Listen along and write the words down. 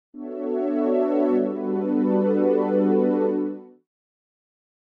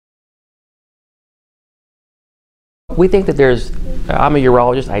We think that I'm a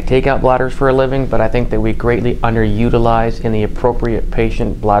urologist, I take out bladders for a living, but I think that we greatly underutilize in the appropriate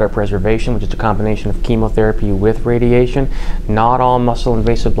patient bladder preservation, which is a combination of chemotherapy with radiation. Not all muscle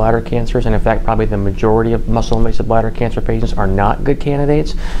invasive bladder cancers, and in fact probably the majority of muscle invasive bladder cancer patients are not good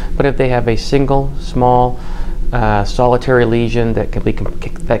candidates, but if they have a single small solitary lesion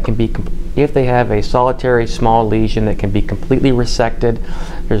if they have a solitary small lesion that can be completely resected,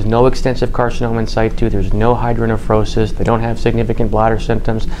 there's no extensive carcinoma in situ, there's no hydronephrosis, they don't have significant bladder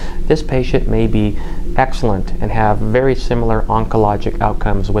symptoms, this patient may be excellent and have very similar oncologic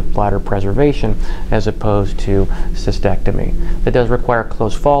outcomes with bladder preservation as opposed to cystectomy. That does require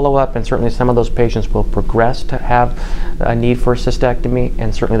close follow-up, and certainly some of those patients will progress to have a need for cystectomy,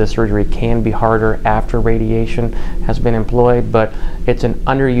 and certainly the surgery can be harder after radiation has been employed, but it's an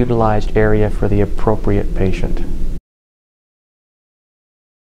underutilized area for the appropriate patient.